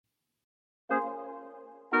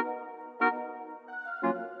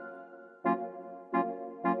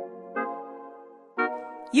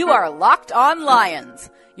You are Locked On Lions,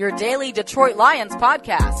 your daily Detroit Lions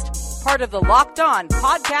podcast, part of the Locked On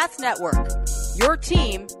Podcast Network, your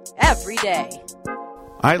team every day.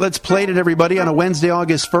 All right, let's play it, everybody, on a Wednesday,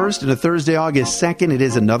 August 1st and a Thursday, August 2nd. It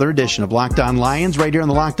is another edition of Locked On Lions right here on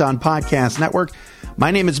the Locked On Podcast Network.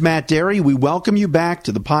 My name is Matt Dery. We welcome you back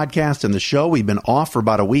to the podcast and the show. We've been off for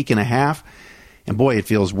about a week and a half. And boy, it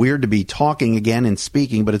feels weird to be talking again and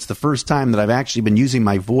speaking, but it's the first time that I've actually been using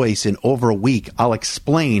my voice in over a week. I'll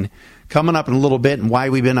explain coming up in a little bit and why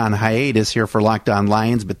we've been on hiatus here for Locked On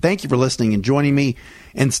Lions. But thank you for listening and joining me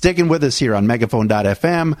and sticking with us here on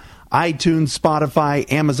Megaphone.fm, iTunes,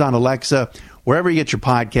 Spotify, Amazon Alexa, wherever you get your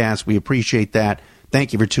podcasts. We appreciate that.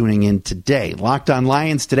 Thank you for tuning in today. Locked On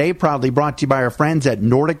Lions today, proudly brought to you by our friends at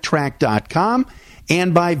NordicTrack.com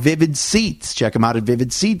and by Vivid Seats. Check them out at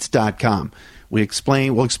VividSeats.com. We'll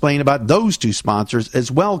explain about those two sponsors as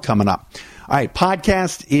well coming up. All right,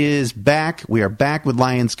 podcast is back. We are back with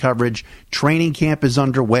Lions coverage. Training camp is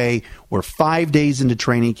underway. We're 5 days into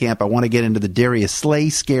training camp. I want to get into the Darius Slay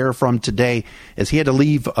scare from today, as he had to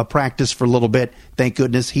leave a practice for a little bit. Thank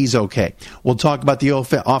goodness he's okay. We'll talk about the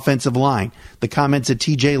offensive line, the comments that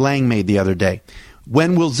TJ Lang made the other day.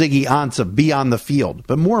 When will Ziggy Ansah be on the field?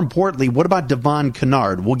 But more importantly, what about Devon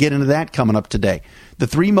Kennard? We'll get into that coming up today. The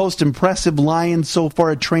three most impressive Lions so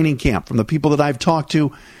far at training camp from the people that I've talked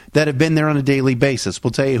to that have been there on a daily basis.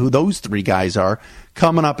 We'll tell you who those three guys are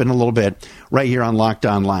coming up in a little bit right here on Locked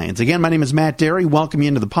On Lions. Again, my name is Matt Dery. Welcome you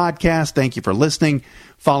into the podcast. Thank you for listening.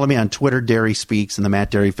 Follow me on Twitter, Dery Speaks, and the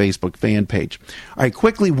Matt Dery Facebook fan page. All right,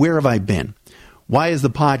 quickly, where have I been? Why has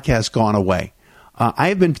the podcast gone away? I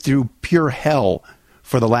have been through pure hell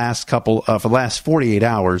for the last 48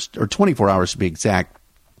 hours, or 24 hours to be exact,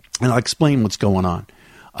 and I'll explain what's going on.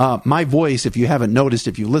 My voice, if you haven't noticed,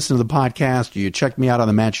 if you listen to the podcast or you checked me out on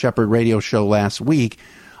the Matt Shepard radio show last week,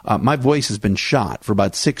 my voice has been shot for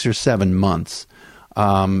about 6 or 7 months.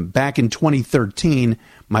 Back in 2013,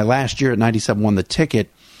 my last year at 97 won the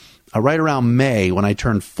ticket. Right around May, when I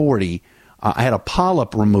turned 40, I had a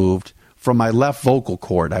polyp removed from my left vocal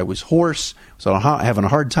cord. I was hoarse, so having a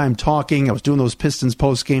hard time talking. I was doing those Pistons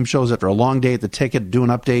post-game shows after a long day at the ticket,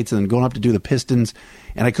 doing updates, and then going up to do the Pistons,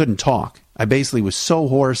 and I couldn't talk. I basically was so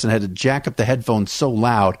hoarse and had to jack up the headphones so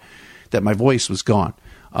loud that my voice was gone.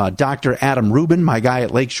 Dr. Adam Rubin, my guy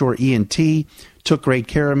at Lakeshore ENT, took great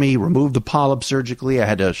care of me, removed the polyp surgically. I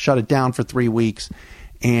had to shut it down for 3 weeks,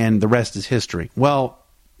 and the rest is history. Well,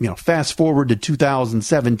 fast forward to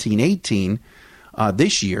 2017-18,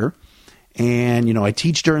 this year, and, I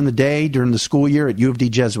teach during the day, during the school year at U of D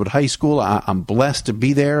Jesuit High School. I'm blessed to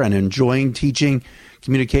be there and enjoying teaching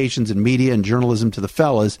communications and media and journalism to the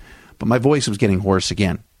fellas. But my voice was getting hoarse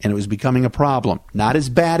again, and it was becoming a problem. Not as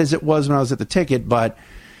bad as it was when I was at the ticket, but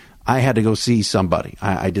I had to go see somebody.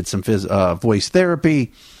 I did some voice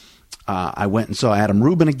therapy. I went and saw Adam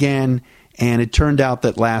Rubin again, and it turned out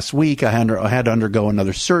that last week I had to undergo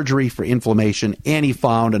another surgery for inflammation, and he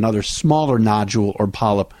found another smaller nodule or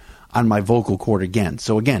polyp on my vocal cord again.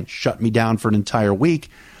 So again, shut me down for an entire week.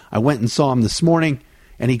 I went and saw him this morning,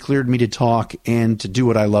 and he cleared me to talk and to do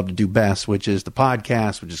what I love to do best, which is the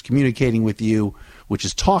podcast, which is communicating with you, which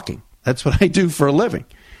is talking. That's what I do for a living.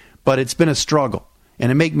 But it's been a struggle. And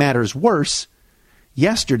to make matters worse,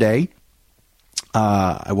 yesterday,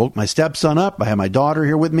 I woke my stepson up. I had my daughter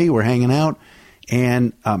here with me. We're hanging out.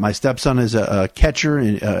 And my stepson is a catcher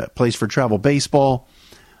and plays for travel baseball.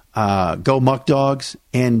 Go Muck Dogs,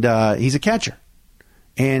 and he's a catcher,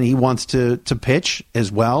 and he wants to pitch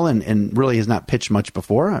as well, and really has not pitched much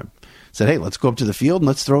before. I said, hey, let's go up to the field and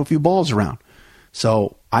let's throw a few balls around.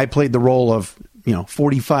 So I played the role of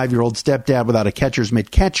 45-year-old stepdad without a catcher's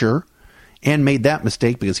mitt catcher, and made that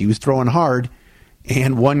mistake because he was throwing hard,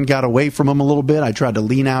 and one got away from him a little bit. I tried to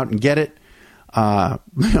lean out and get it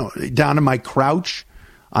down in my crouch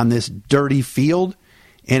on this dirty field,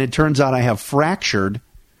 and it turns out I have fractured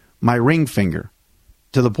my ring finger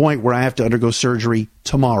to the point where I have to undergo surgery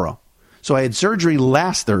tomorrow. So I had surgery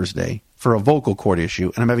last Thursday for a vocal cord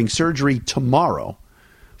issue, and I'm having surgery tomorrow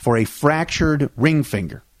for a fractured ring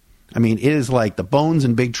finger. I mean, it is like the bone's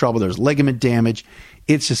in big trouble. There's ligament damage.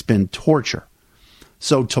 It's just been torture.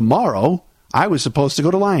 So tomorrow, I was supposed to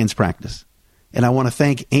go to Lions practice. And I want to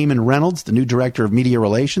thank Eamon Reynolds, the new director of media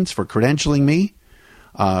relations, for credentialing me.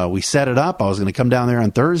 We set it up. I was going to come down there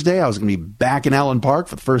on Thursday. I was going to be back in Allen Park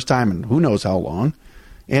for the first time in who knows how long,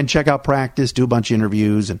 and check out practice, do a bunch of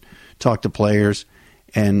interviews, and talk to players,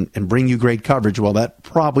 and bring you great coverage. Well, that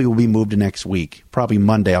probably will be moved to next week. Probably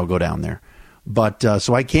Monday I'll go down there. But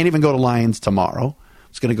so I can't even go to Lions tomorrow. I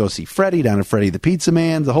was going to go see Freddie down at Freddie the Pizza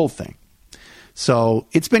Man, the whole thing. So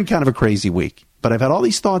it's been kind of a crazy week. but I've had all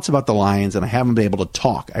these thoughts about the Lions, and I haven't been able to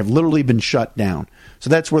talk. I've literally been shut down. So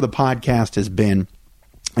that's where the podcast has been,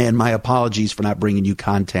 and my apologies for not bringing you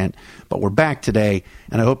content. But we're back today,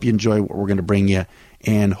 and I hope you enjoy what we're going to bring you.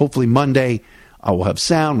 And hopefully Monday, we'll have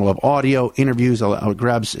sound, we'll have audio, interviews. I'll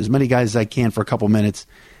grab as many guys as I can for a couple minutes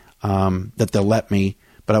that they'll let me.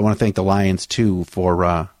 But I want to thank the Lions, too,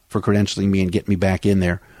 for credentialing me and getting me back in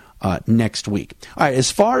there next week. All right,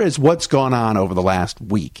 as far as what's gone on over the last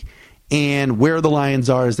week and where the Lions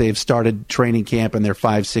are as they've started training camp and their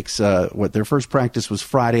their first practice was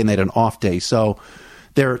Friday and they had an off day. So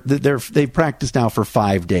they've practiced now for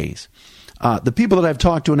 5 days. The people that I've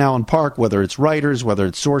talked to in Allen Park, whether it's writers, whether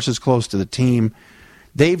it's sources close to the team,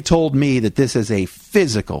 they've told me that this is a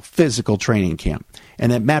physical training camp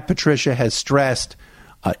and that Matt Patricia has stressed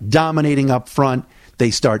dominating up front.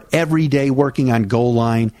 They start every day working on goal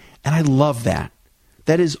line, and I love that.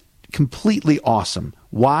 That is completely awesome.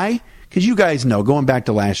 Why? Because you guys know, going back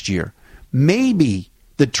to last year, maybe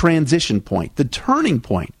the transition point, the turning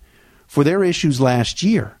point for their issues last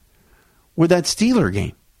year were that Steeler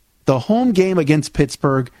game. The home game against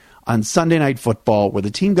Pittsburgh on Sunday Night Football where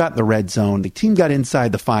the team got in the red zone, the team got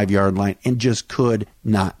inside the 5-yard line and just could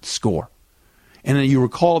not score. And then you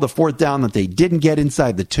recall the fourth down that they didn't get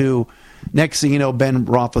inside the 2. Next thing you know, Ben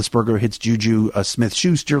Roethlisberger hits Juju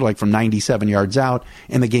Smith-Schuster like from 97 yards out,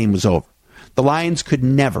 and the game was over. The Lions could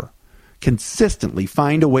never consistently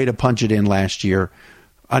find a way to punch it in last year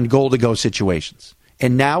on goal-to-go situations.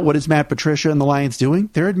 And now what is Matt Patricia and the Lions doing?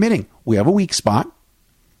 They're admitting we have a weak spot.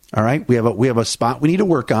 All right, we have a spot we need to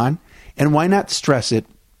work on, and why not stress it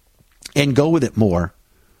and go with it more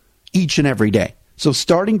each and every day? So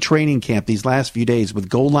starting training camp these last few days with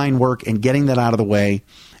goal line work and getting that out of the way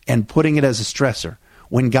and putting it as a stressor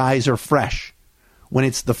when guys are fresh, when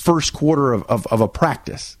it's the first quarter of a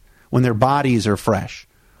practice, when their bodies are fresh,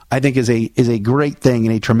 I think is a great thing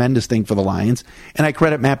and a tremendous thing for the Lions. And I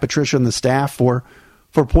credit Matt Patricia and the staff for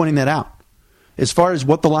pointing that out. As far as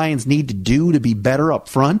what the Lions need to do to be better up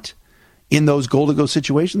front in those goal-to-go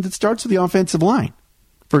situations, it starts with the offensive line,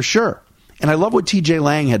 for sure. And I love what T.J.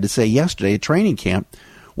 Lang had to say yesterday at training camp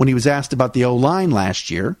when he was asked about the O-line last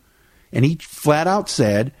year, and he flat out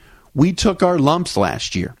said, we took our lumps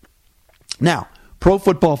last year. Now, Pro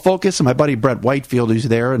Football Focus and my buddy Brett Whitefield, who's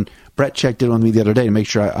there, and Brett checked in on me the other day to make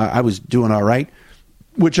sure I was doing all right,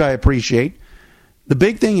 which I appreciate. The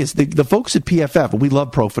big thing is the folks at PFF, and we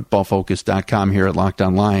love ProFootballFocus.com here at Locked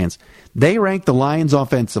On Lions, they rank the Lions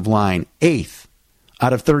offensive line 8th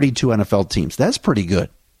out of 32 NFL teams. That's pretty good.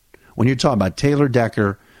 When you're talking about Taylor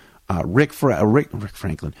Decker, Rick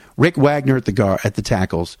Franklin, Rick Wagner at the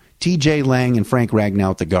tackles, T.J. Lang and Frank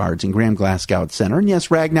Ragnow at the guards, and Graham Glasgow at center. And yes,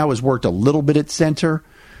 Ragnow has worked a little bit at center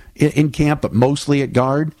in camp, but mostly at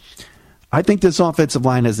guard. I think this offensive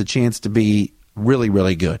line has a chance to be really,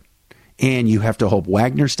 really good. And you have to hope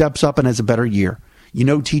Wagner steps up and has a better year. You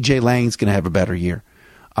know T.J. Lang's going to have a better year.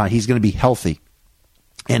 He's going to be healthy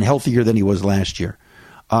and healthier than he was last year.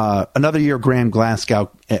 Another year, Graham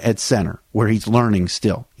Glasgow at center, where he's learning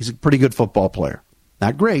still. He's a pretty good football player.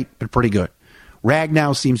 Not great, but pretty good.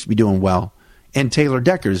 Ragnow seems to be doing well, and Taylor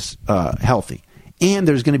Decker's healthy. And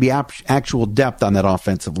there's going to be actual depth on that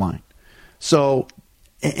offensive line. So,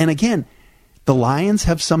 and again, the Lions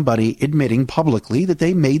have somebody admitting publicly that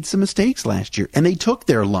they made some mistakes last year, and they took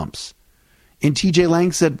their lumps. And T.J.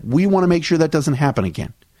 Lang said, we want to make sure that doesn't happen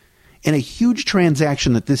again. And a huge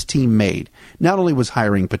transaction that this team made not only was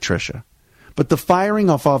hiring Patricia, but the firing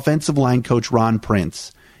of offensive line coach Ron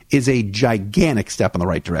Prince is a gigantic step in the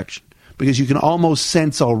right direction, because you can almost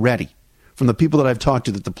sense already from the people that I've talked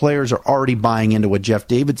to that the players are already buying into what Jeff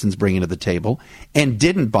Davidson's bringing to the table and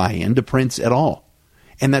didn't buy into Prince at all.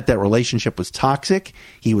 And that relationship was toxic.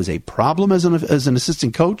 He was a problem as an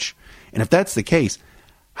assistant coach. And if that's the case,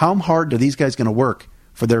 how hard are these guys going to work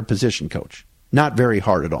for their position coach? Not very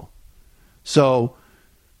hard at all. So,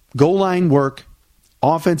 goal line work,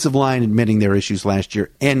 offensive line admitting their issues last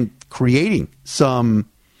year, and creating some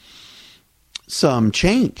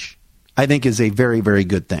change, I think is a very, very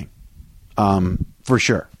good thing, for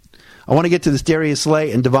sure. I want to get to this Darius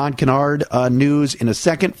Slay and Devon Kennard news in a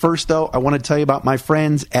second. First, though, I want to tell you about my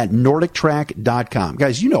friends at NordicTrack.com.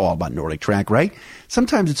 Guys, you know all about Nordic Track, right?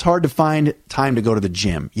 Sometimes it's hard to find time to go to the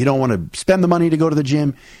gym. You don't want to spend the money to go to the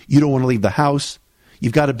gym. You don't want to leave the house.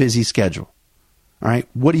 You've got a busy schedule. All right,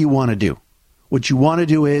 what do you want to do? What you want to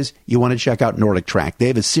do is you want to check out Nordic Track. They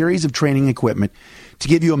have a series of training equipment to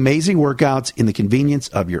give you amazing workouts in the convenience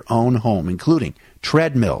of your own home, including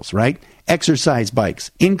treadmills, right? Exercise bikes,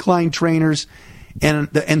 incline trainers,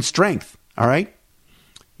 and strength, all right?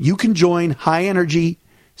 You can join high-energy,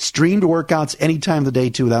 streamed workouts any time of the day,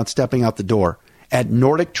 too, without stepping out the door at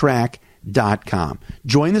NordicTrack.com.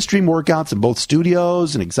 Join the stream workouts in both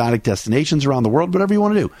studios and exotic destinations around the world, whatever you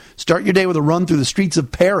want to do. Start your day with a run through the streets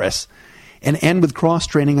of Paris and end with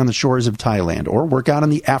cross-training on the shores of Thailand, or work out on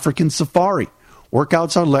the African safari.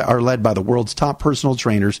 Workouts are led by the world's top personal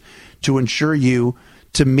trainers to ensure you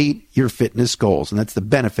to meet your fitness goals. And that's the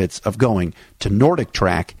benefits of going to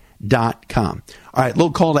NordicTrack.com. All right,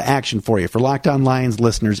 little call to action for you. For Locked On Lions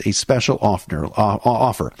listeners, a special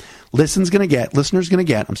offer. Listeners going to get, I'm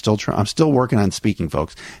still working on speaking,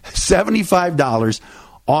 folks, $75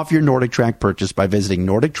 off your Nordic Track purchase by visiting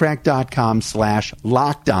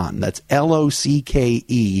NordicTrack.com/LockedOn. That's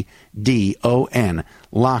LOCKEDON,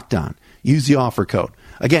 Locked On. Use the offer code.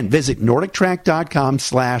 Again, visit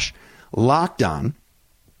NordicTrack.com/LockedOn.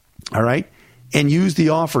 All right, and use the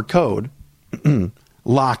offer code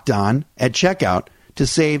Locked On at checkout to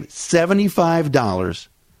save $75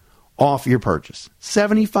 off your purchase.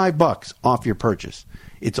 $75 off your purchase.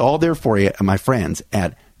 It's all there for you, my friends,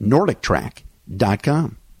 at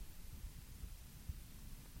NordicTrack.com.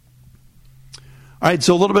 All right,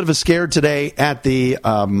 so a little bit of a scare today at the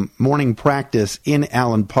morning practice in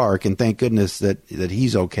Allen Park, and thank goodness that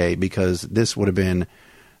he's okay, because this would have been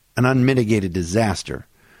an unmitigated disaster.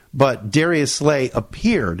 But Darius Slay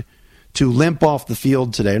appeared to limp off the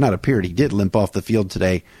field today. Not appeared, he did limp off the field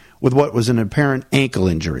today with what was an apparent ankle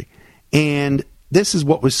injury. And this is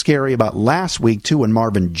what was scary about last week, too, when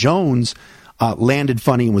Marvin Jones landed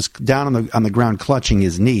funny and was down on the ground clutching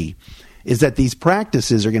his knee, is that these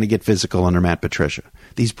practices are going to get physical under Matt Patricia.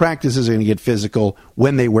 These practices are going to get physical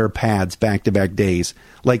when they wear pads back-to-back days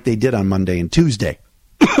like they did on Monday and Tuesday.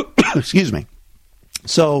 Excuse me.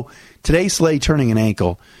 So today, Slay turning an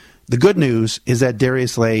ankle. The good news is that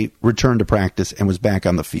Darius Slay returned to practice and was back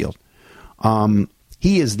on the field.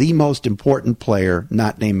 He is the most important player,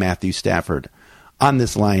 not named Matthew Stafford, on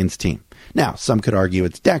this Lions team. Now, some could argue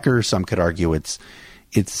it's Decker. Some could argue it's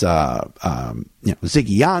Ziggy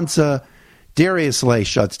Ansah. Darius Slay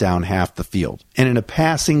shuts down half the field. And in a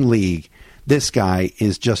passing league, this guy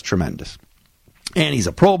is just tremendous. And he's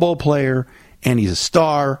a Pro Bowl player, and he's a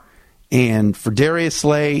star. And for Darius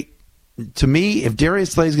Slay, to me, if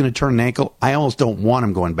Darius Slay is going to turn an ankle, I almost don't want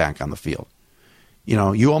him going back on the field. You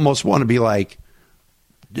know, you almost want to be like,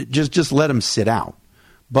 just let him sit out.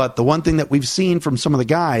 But the one thing that we've seen from some of the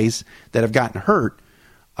guys that have gotten hurt,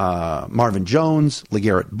 Marvin Jones,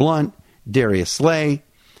 LeGarrette Blount, Darius Slay,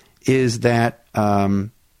 is that,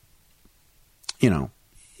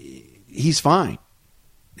 he's fine.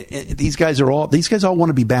 These guys all want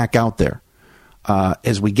to be back out there.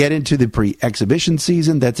 As we get into the pre-exhibition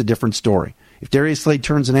season, that's a different story. If Darius Slay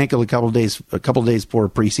turns an ankle a couple of days before a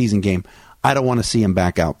preseason game, I don't want to see him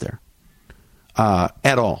back out there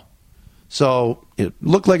at all. So it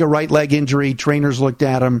looked like a right leg injury. Trainers looked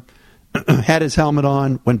at him, had his helmet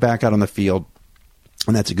on, went back out on the field,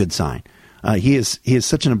 and that's a good sign. He is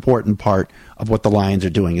such an important part of what the Lions are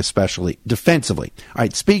doing, especially defensively. All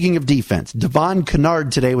right, speaking of defense, Devon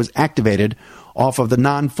Kennard today was activated off of the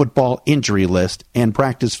non-football injury list and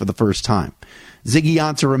practiced for the first time. Ziggy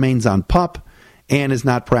Ansah remains on PUP and has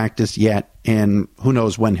not practiced yet, and who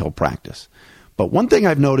knows when he'll practice. But one thing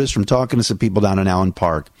I've noticed from talking to some people down in Allen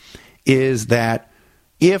Park is that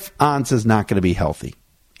if Ansah's not going to be healthy,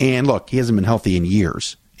 and look, he hasn't been healthy in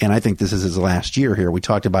years, and I think this is his last year here. We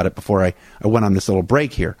talked about it before I went on this little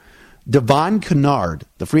break here. Devon Kennard,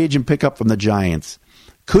 the free agent pickup from the Giants,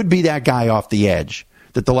 could be that guy off the edge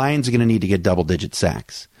that the Lions are going to need to get double-digit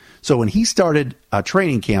sacks. So when he started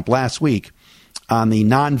training camp last week on the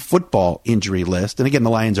non-football injury list, and again, the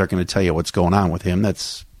Lions aren't going to tell you what's going on with him.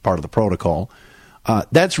 That's part of the protocol.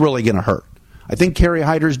 That's really going to hurt. I think Kerry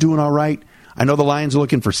Hyder's doing all right. I know the Lions are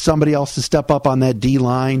looking for somebody else to step up on that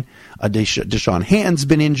D-line. Deshaun Hampton's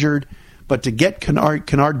been injured. But to get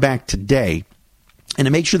Kennard back today and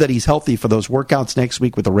to make sure that he's healthy for those workouts next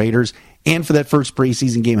week with the Raiders and for that first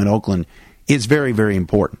preseason game in Oakland is very, very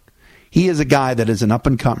important. He is a guy that is an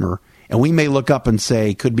up-and-comer, and we may look up and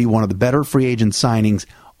say could be one of the better free agent signings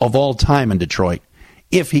of all time in Detroit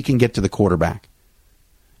if he can get to the quarterback.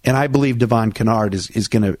 And I believe Devon Kennard is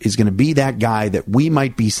going to be that guy that we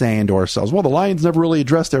might be saying to ourselves, well, the Lions never really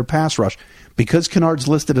addressed their pass rush because Kennard's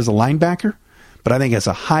listed as a linebacker. But I think as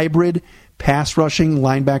a hybrid pass rushing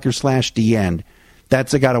linebacker / D end,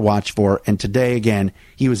 that's a guy to watch for. And today, again,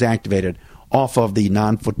 he was activated off of the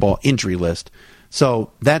non-football injury list.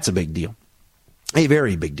 So that's a big deal. A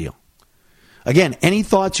very big deal. Again, any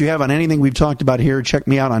thoughts you have on anything we've talked about here, check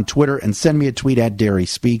me out on Twitter and send me a tweet at Dery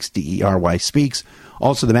Speaks, Dery Speaks.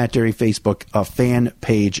 Also, the Matt Dery Facebook fan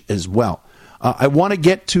page as well. I want to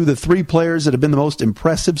get to the three players that have been the most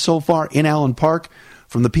impressive so far in Allen Park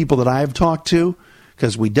from the people that I have talked to,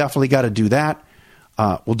 because we definitely got to do that.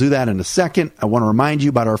 We'll do that in a second. I want to remind you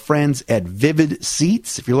about our friends at Vivid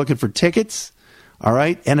Seats. If you're looking for tickets, all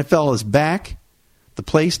right, NFL is back. The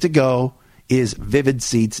place to go is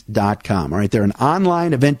vividseats.com. All right, they're an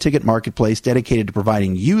online event ticket marketplace dedicated to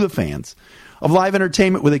providing you, the fans, of live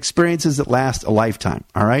entertainment with experiences that last a lifetime.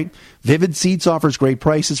 All right, Vivid Seats offers great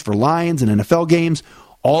prices for Lions and NFL games,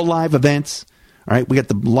 all live events. All right, we got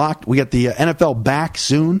the NFL back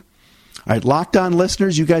soon. All right, Locked On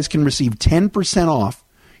listeners, you guys can receive 10% off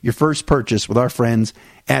your first purchase with our friends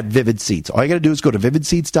at Vivid Seats. All you got to do is go to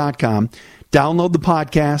vividseats.com, download the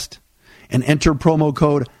podcast, and enter promo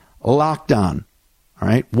code Locked On. All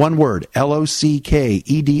right, one word,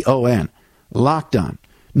 LOCKEDON, Locked On.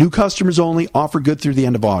 New customers only, offer good through the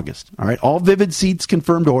end of August. All right, all Vivid Seats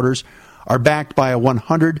confirmed orders are backed by a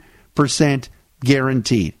 100%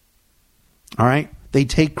 guaranteed. All right, they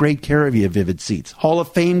take great care of you at Vivid Seats. Hall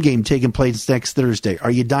of Fame game taking place next Thursday.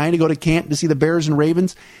 Are you dying to go to Canton to see the Bears and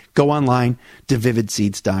Ravens? Go online to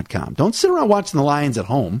vividseats.com. Don't sit around watching the Lions at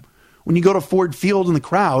home when you go to Ford Field in the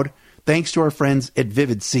crowd, thanks to our friends at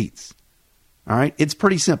Vivid Seats. All right, it's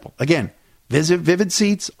pretty simple. Again, visit Vivid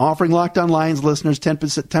Seats, offering Locked On Lions listeners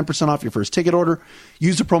 10% off your first ticket order.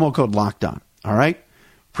 Use the promo code Locked On. All right,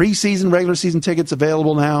 preseason, regular season tickets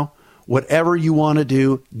available now. Whatever you want to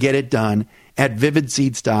do, get it done at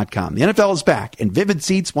vividseats.com. The NFL is back, and Vivid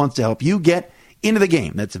Seats wants to help you get into the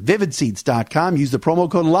game. That's vividseats.com. Use the promo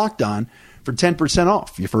code Locked On for 10%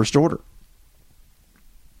 off your first order.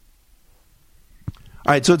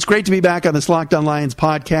 All right, so it's great to be back on this Locked On Lions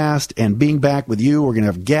podcast and being back with you. We're going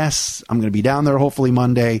to have guests. I'm going to be down there hopefully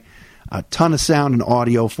Monday. A ton of sound and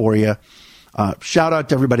audio for you. Shout out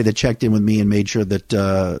to everybody that checked in with me and made sure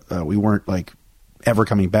that we weren't ever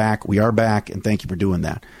coming back. We are back, and thank you for doing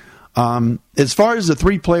that. As far as the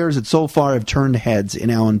three players that so far have turned heads in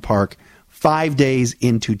Allen Park 5 days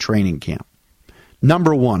into training camp.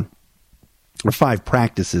 Number one, or 5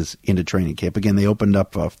 practices into training camp. Again, they opened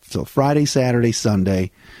up Friday, Saturday,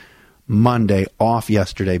 Sunday, Monday, off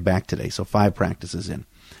yesterday, back today. So 5 practices in.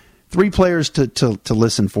 3 players to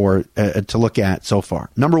listen for, to look at so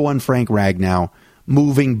far. Number one, Frank Ragnow,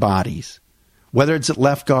 moving bodies. Whether it's at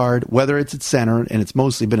left guard, whether it's at center, and it's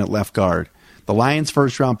mostly been at left guard, the Lions'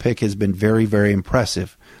 first-round pick has been very, very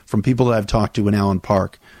impressive from people that I've talked to in Allen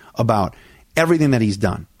Park about everything that he's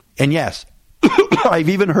done. And yes, I've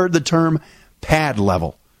even heard the term pad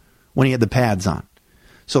level when he had the pads on.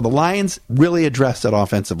 So the Lions really addressed that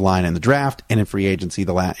offensive line in the draft and in free agency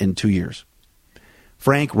in 2 years.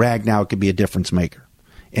 Frank Ragnow could be a difference maker.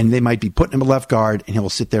 And they might be putting him at left guard, and he'll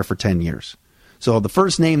sit there for 10 years. So the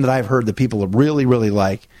first name that I've heard that people really, really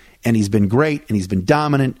like, and he's been great and he's been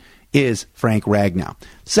dominant, is Frank Ragnow.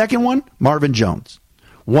 Second one, Marvin Jones.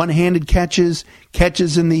 One-handed catches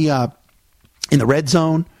in the red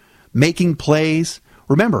zone, making plays.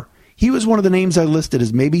 Remember, he was one of the names I listed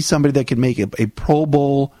as maybe somebody that could make a Pro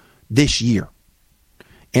Bowl this year.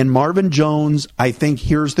 And Marvin Jones, I think,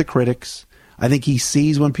 hears the critics. I think he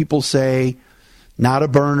sees when people say, not a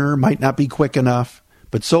burner, might not be quick enough.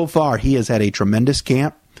 But so far, he has had a tremendous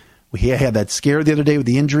camp. He had that scare the other day with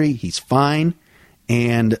the injury. He's fine.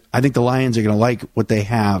 And I think the Lions are going to like what they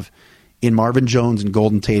have in Marvin Jones and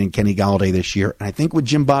Golden Tate and Kenny Golladay this year. And I think with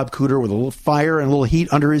Jim Bob Cooter, with a little fire and a little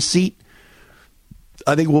heat under his seat,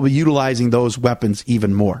 I think we'll be utilizing those weapons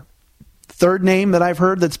even more. Third name that I've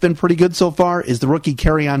heard that's been pretty good so far is the rookie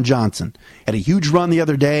Kerryon Johnson. Had a huge run the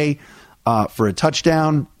other day for a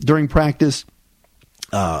touchdown during practice.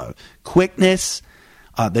 Quickness.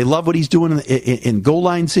 They love what he's doing in goal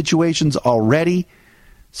line situations already.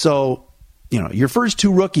 So, your first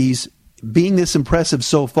 2 rookies being this impressive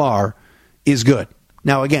so far is good.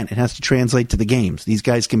 Now, again, it has to translate to the games. These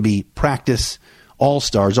guys can be practice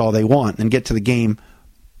all-stars all they want and get to the game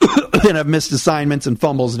and have missed assignments and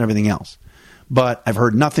fumbles and everything else. But I've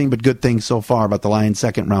heard nothing but good things so far about the Lions'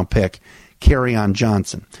 second-round pick, Kerryon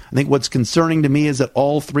Johnson. I think what's concerning to me is that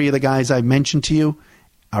all 3 of the guys I've mentioned to you,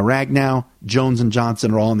 Ragnow, Jones, and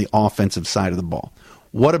Johnson, are all on the offensive side of the ball.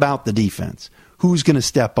 What about the defense? Who's going to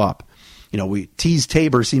step up? Tease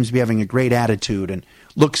Tabor seems to be having a great attitude and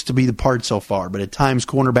looks to be the part so far, but at times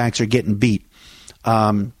cornerbacks are getting beat.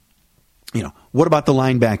 What about the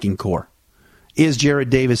linebacking core? Is Jared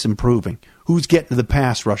Davis improving? Who's getting to the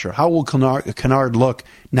pass rusher? How will Kennard look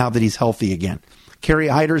now that he's healthy again? Kerry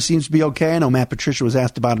Hyder seems to be okay. I know Matt Patricia was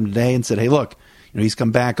asked about him today and said, hey, look, he's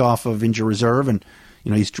come back off of injured reserve and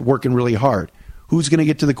he's working really hard. Who's going to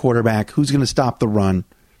get to the quarterback? Who's going to stop the run?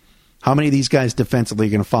 How many of these guys defensively are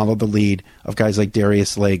going to follow the lead of guys like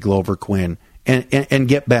Darius Slay, Glover Quinn, and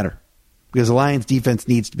get better? Because the Lions defense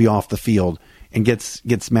needs to be off the field and gets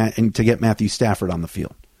to get Matthew Stafford on the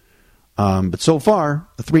field. But so far,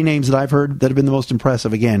 the three names that I've heard that have been the most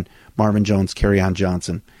impressive, again, Marvin Jones, Kerryon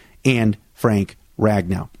Johnson, and Frank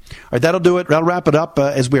Ragnow. All right, that'll do it. That'll wrap it up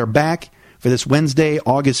as we are back for this Wednesday,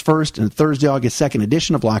 August 1st and Thursday, August 2nd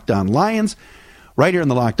edition of Locked On Lions, right here on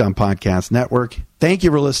the Locked On Podcast Network. Thank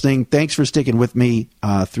you for listening. Thanks for sticking with me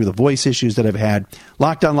through the voice issues that I've had.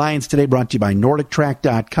 Locked On Lions today brought to you by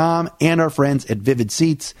NordicTrack.com and our friends at Vivid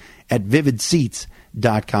Seats at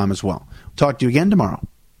VividSeats.com as well. Talk to you again tomorrow.